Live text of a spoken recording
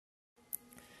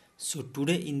So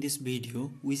today in this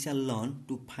video we shall learn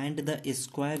to find the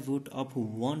square root of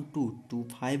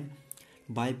 1225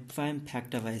 by prime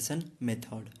factorization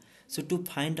method. So to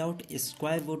find out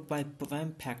square root by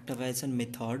prime factorization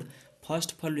method,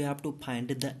 first of all we have to find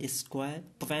the square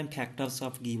prime factors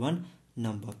of given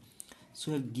number.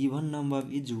 So a given number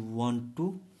is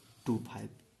 1225.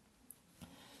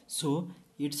 So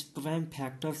its prime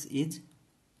factors is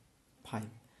 5.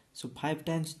 So 5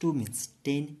 times 2 means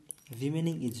 10,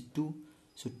 remaining is 2,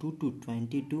 so 2 to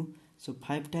 22, so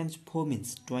 5 times 4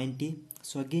 means 20,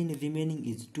 so again remaining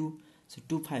is 2, so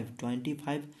 2 5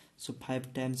 25, so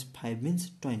 5 times 5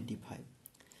 means 25.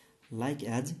 Like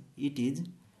as it is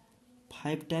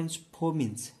 5 times 4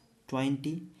 means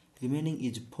 20, remaining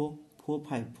is 4, 4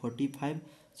 5 45,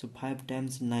 so 5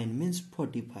 times 9 means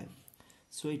 45,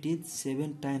 so it is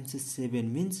 7 times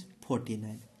 7 means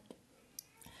 49.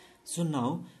 So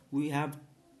now we have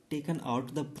taken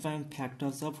out the prime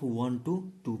factors of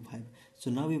 1225.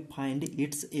 So now we find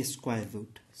its square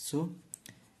root. So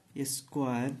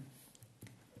square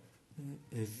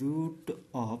root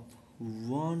of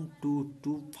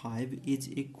 1225 is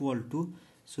equal to,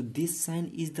 so this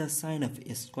sign is the sign of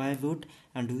square root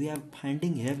and we are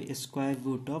finding here square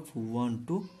root of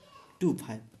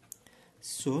 1225.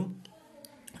 So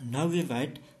now we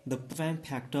write the prime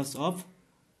factors of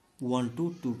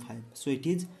 1225. So it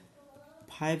is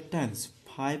 5 times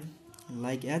 5,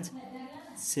 like as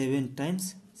 7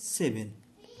 times 7.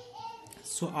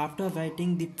 So after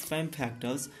writing the prime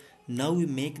factors, now we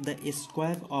make the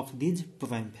square of these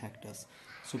prime factors.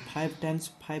 So 5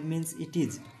 times 5 means it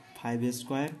is 5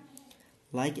 square,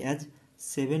 like as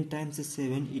 7 times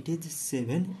 7 it is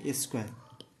 7 square.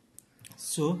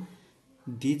 So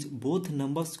these both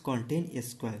numbers contain a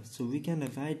square, so we can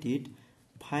write it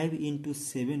 5 into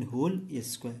 7 whole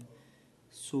square.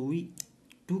 So we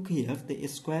took here the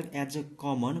square as a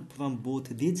common from both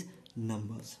these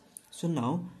numbers. So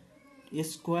now a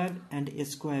square and a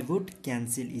square root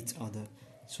cancel each other.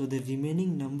 So the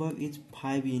remaining number is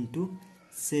 5 into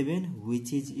 7,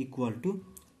 which is equal to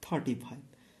 35.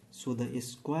 So the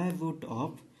square root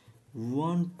of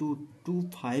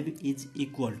 1225 is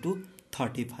equal to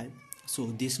 35. So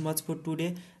this much for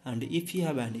today, and if you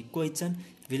have any question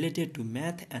related to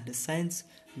math and science,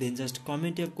 then just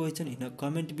comment your question in a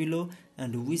comment below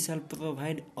and we shall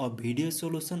provide a video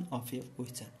solution of your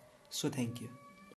question. So thank you.